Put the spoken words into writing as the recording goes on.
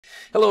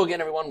Hello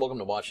again, everyone. Welcome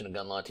to Washington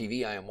Gun Law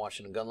TV. I am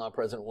Washington Gun Law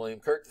President William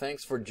Kirk.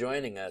 Thanks for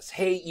joining us.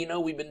 Hey,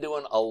 we've been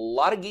doing a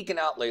lot of geeking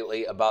out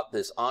lately about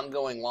this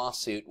ongoing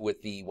lawsuit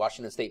with the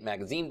Washington State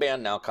magazine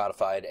ban, now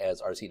codified as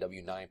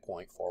RCW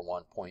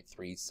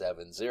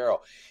 9.41.370.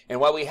 And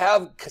while we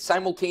have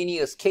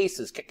simultaneous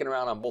cases kicking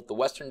around on both the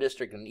Western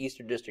District and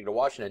Eastern District of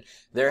Washington,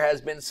 there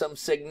has been some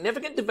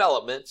significant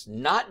developments,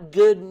 not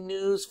good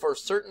news for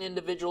certain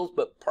individuals,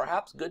 but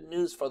perhaps good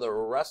news for the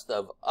rest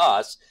of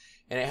us.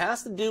 And it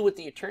has to do with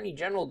the Attorney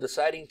General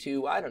deciding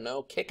to,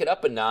 kick it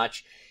up a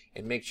notch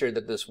and make sure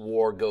that this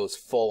war goes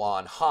full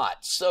on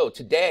hot. So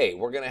today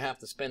we're going to have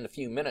to spend a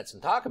few minutes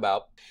and talk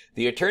about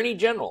the Attorney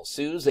General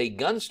sues a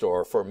gun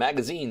store for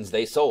magazines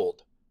they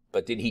sold.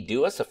 But did he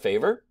do us a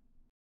favor?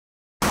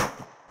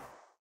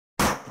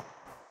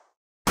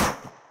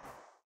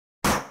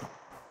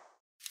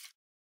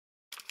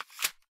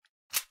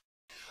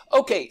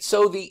 Okay,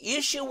 so the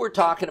issue we're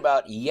talking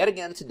about yet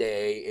again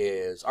today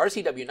is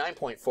RCW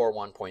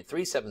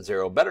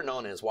 9.41.370, better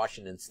known as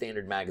Washington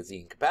Standard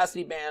Magazine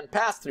Capacity Ban,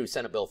 passed through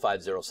Senate Bill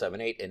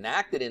 5078,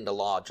 enacted into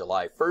law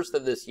July 1st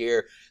of this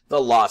year.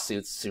 The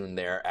lawsuits soon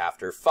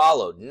thereafter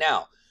followed.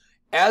 Now,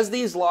 as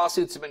these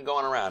lawsuits have been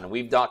going around, and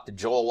we've talked to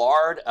Joel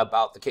Lard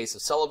about the case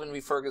of Sullivan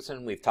v.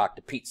 Ferguson, we've talked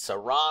to Pete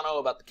Serrano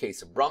about the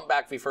case of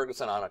Brumback v.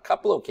 Ferguson on a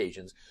couple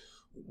occasions,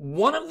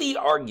 one of the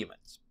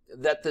arguments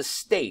that the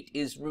state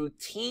is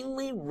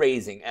routinely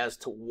raising as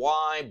to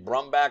why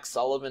Brumback,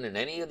 Sullivan, and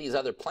any of these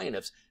other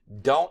plaintiffs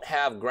don't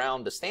have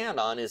ground to stand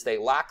on is they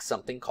lack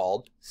something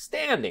called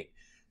standing.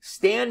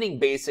 Standing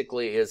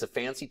basically is a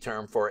fancy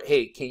term for,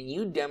 hey, can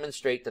you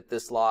demonstrate that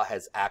this law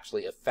has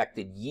actually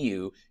affected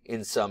you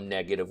in some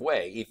negative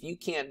way? If you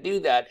can't do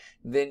that,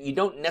 then you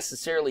don't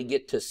necessarily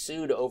get to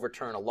sue to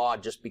overturn a law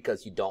just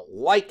because you don't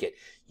like it.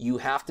 You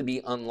have to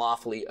be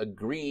unlawfully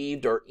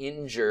aggrieved or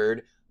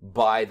injured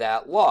by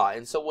that law.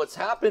 And so what's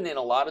happened in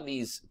a lot of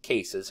these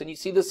cases, and you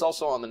see this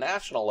also on the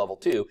national level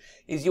too,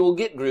 is you will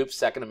get groups,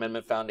 Second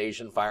Amendment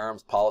Foundation,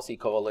 Firearms Policy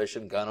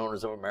Coalition, Gun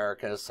Owners of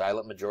America,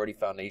 Silent Majority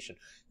Foundation.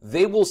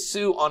 They will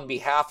sue on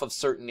behalf of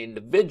certain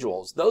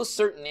individuals. Those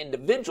certain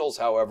individuals,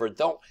 however,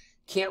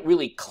 can't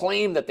really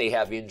claim that they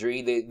have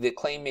injury. The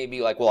claim may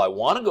be like, well, I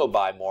want to go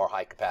buy more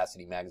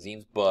high-capacity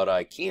magazines, but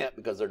I can't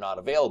because they're not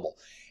available.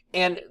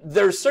 And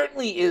there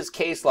certainly is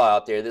case law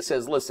out there that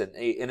says, listen,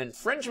 an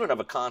infringement of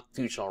a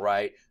constitutional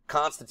right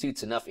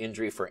constitutes enough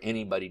injury for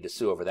anybody to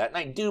sue over that. And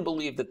I do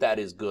believe that that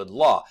is good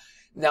law.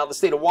 Now, the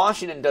state of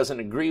Washington doesn't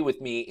agree with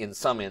me in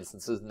some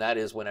instances, and that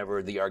is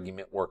whenever the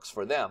argument works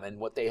for them. And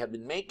what they have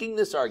been making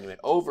this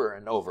argument over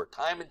and over,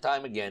 time and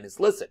time again, is,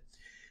 listen,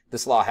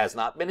 this law has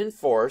not been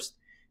enforced.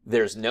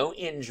 There's no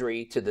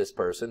injury to this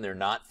person. They're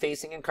not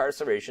facing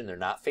incarceration. They're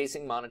not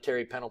facing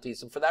monetary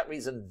penalties. And for that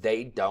reason,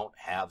 they don't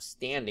have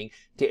standing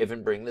to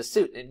even bring the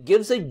suit. And it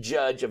gives a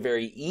judge a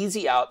very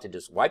easy out to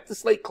just wipe the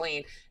slate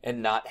clean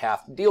and not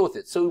have to deal with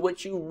it. So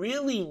what you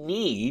really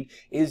need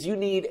is you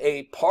need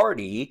a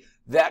party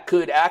that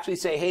could actually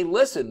say, hey,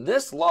 listen,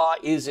 this law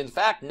is in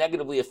fact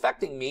negatively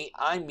affecting me.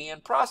 I'm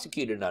being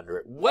prosecuted under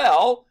it.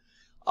 Well,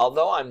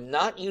 although I'm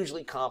not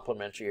usually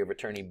complimentary of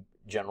Attorney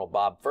General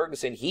Bob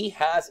Ferguson, he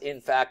has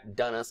in fact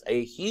done us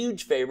a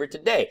huge favor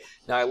today.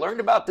 Now, I learned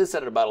about this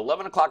at about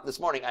 11 o'clock this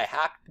morning. I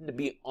happened to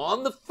be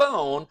on the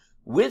phone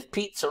with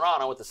Pete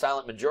Serrano with the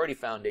Silent Majority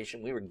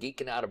Foundation. We were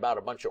geeking out about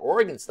a bunch of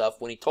Oregon stuff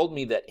when he told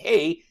me that,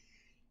 hey,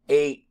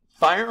 a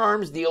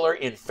firearms dealer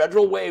in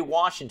Federal Way,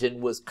 Washington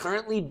was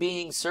currently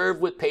being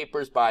served with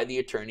papers by the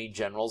Attorney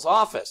General's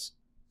office.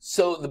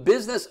 So the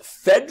business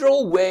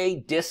Federal Way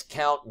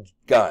Discount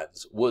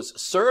Guns was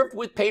served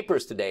with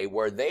papers today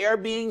where they are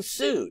being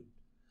sued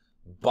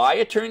by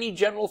Attorney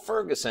General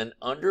Ferguson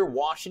under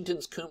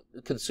Washington's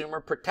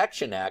Consumer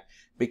Protection Act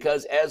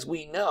because, as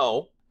we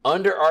know,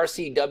 under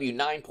RCW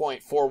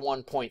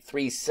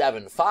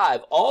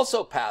 9.41.375,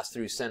 also passed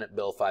through Senate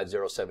Bill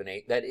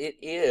 5078, that it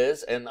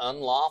is an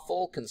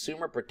unlawful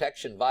consumer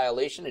protection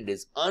violation. It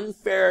is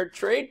unfair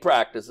trade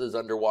practices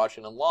under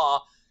Washington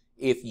law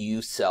if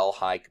you sell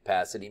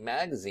high-capacity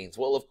magazines.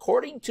 Well,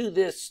 according to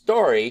this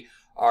story,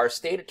 our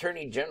state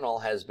attorney general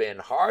has been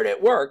hard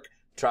at work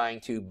trying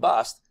to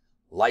bust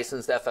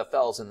licensed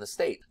FFLs in the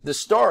state. The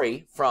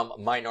story from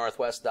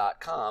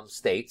mynorthwest.com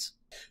states,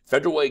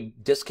 Federal Way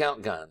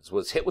Discount Guns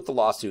was hit with the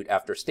lawsuit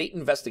after state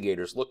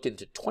investigators looked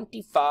into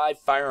 25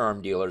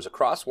 firearm dealers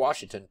across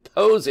Washington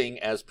posing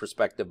as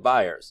prospective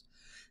buyers.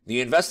 The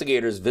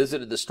investigators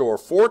visited the store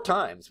 4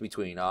 times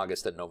between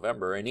August and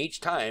November, and each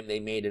time they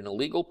made an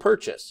illegal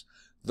purchase.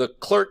 The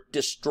clerk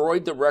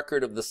destroyed the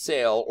record of the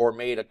sale or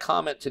made a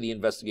comment to the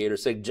investigator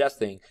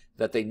suggesting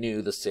that they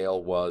knew the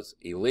sale was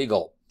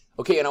illegal.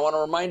 Okay, and I want to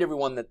remind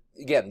everyone that,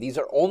 again, these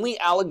are only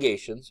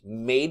allegations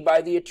made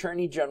by the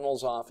Attorney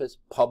General's office,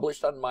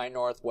 published on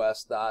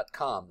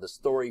mynorthwest.com. The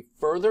story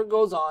further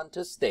goes on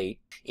to state,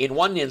 in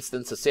one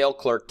instance, a sale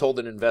clerk told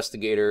an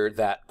investigator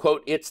that,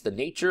 quote, it's the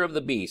nature of the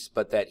beast,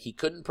 but that he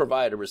couldn't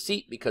provide a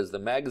receipt because the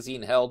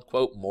magazine held,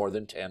 quote, more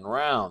than 10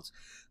 rounds.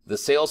 The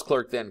sales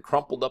clerk then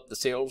crumpled up the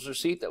sales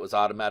receipt that was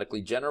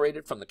automatically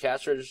generated from the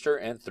cash register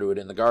and threw it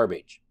in the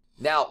garbage.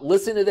 Now,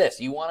 listen to this.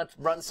 You want to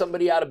run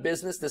somebody out of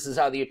business? This is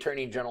how the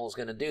Attorney General is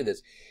going to do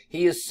this.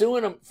 He is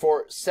suing them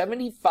for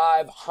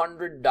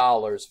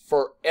 $7,500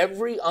 for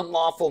every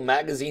unlawful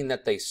magazine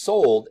that they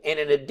sold. And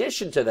in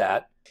addition to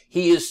that,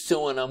 he is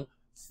suing them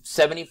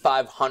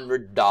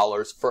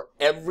 $7,500 for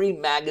every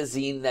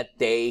magazine that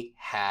they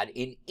had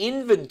in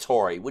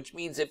inventory, which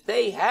means if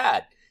they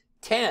had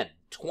 10,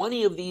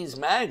 20 of these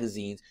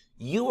magazines,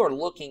 you are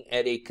looking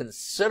at a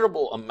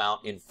considerable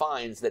amount in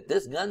fines that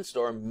this gun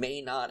store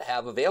may not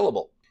have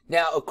available.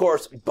 Now, of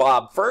course,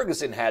 Bob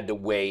Ferguson had to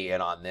weigh in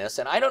on this,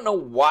 and I don't know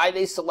why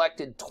they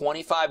selected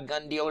 25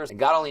 gun dealers.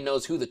 God only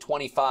knows who the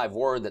 25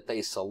 were that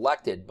they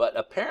selected, but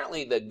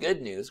apparently the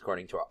good news,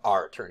 according to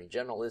our Attorney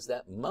General, is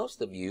that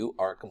most of you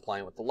are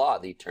compliant with the law.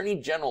 The Attorney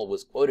General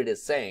was quoted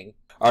as saying,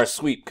 "Our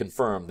sweep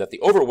confirmed that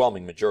the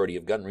overwhelming majority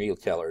of gun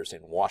retailers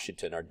in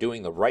Washington are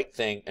doing the right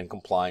thing and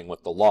complying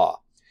with the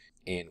law.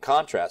 In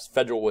contrast,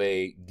 Federal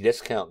Way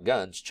Discount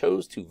Guns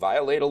chose to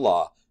violate a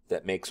law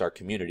that makes our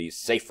communities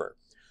safer.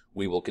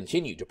 We will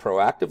continue to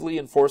proactively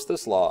enforce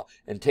this law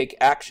and take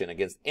action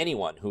against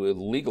anyone who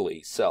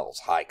illegally sells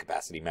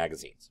high-capacity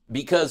magazines."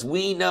 Because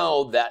we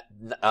know that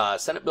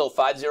Senate Bill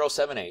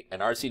 5078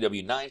 and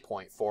RCW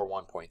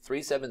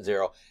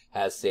 9.41.370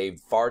 has saved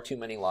far too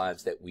many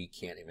lives that we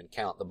can't even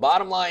count. The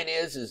bottom line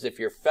is if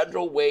you're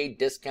Federal Way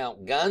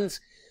Discount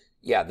Guns,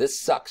 yeah, this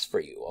sucks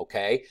for you,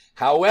 okay?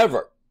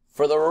 However,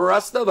 for the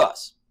rest of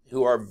us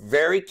who are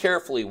very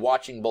carefully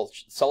watching both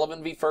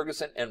Sullivan v.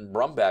 Ferguson and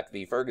Brumback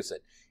v. Ferguson,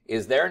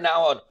 is there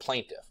now a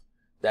plaintiff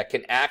that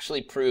can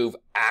actually prove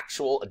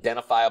actual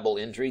identifiable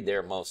injury?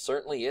 There most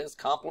certainly is.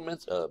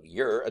 Compliments of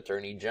your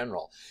Attorney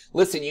General.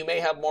 Listen, you may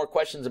have more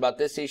questions about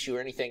this issue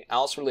or anything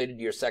else related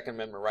to your Second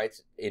Amendment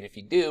rights. And if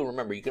you do,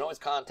 remember, you can always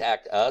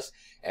contact us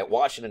at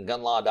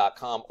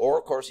WashingtonGunLaw.com, or,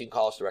 of course, you can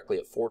call us directly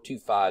at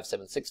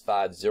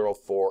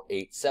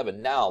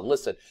 425-765-0487. Now,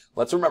 listen,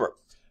 let's remember,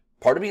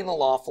 part of being a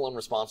lawful and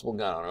responsible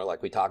gun owner,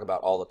 like we talk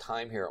about all the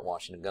time here at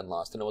Washington Gun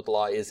Law, is to know what the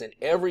law is in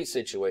every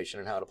situation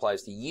and how it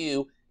applies to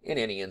you in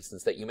any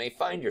instance that you may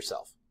find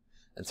yourself.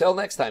 Until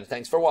next time,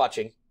 thanks for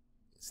watching.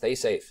 Stay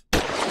safe.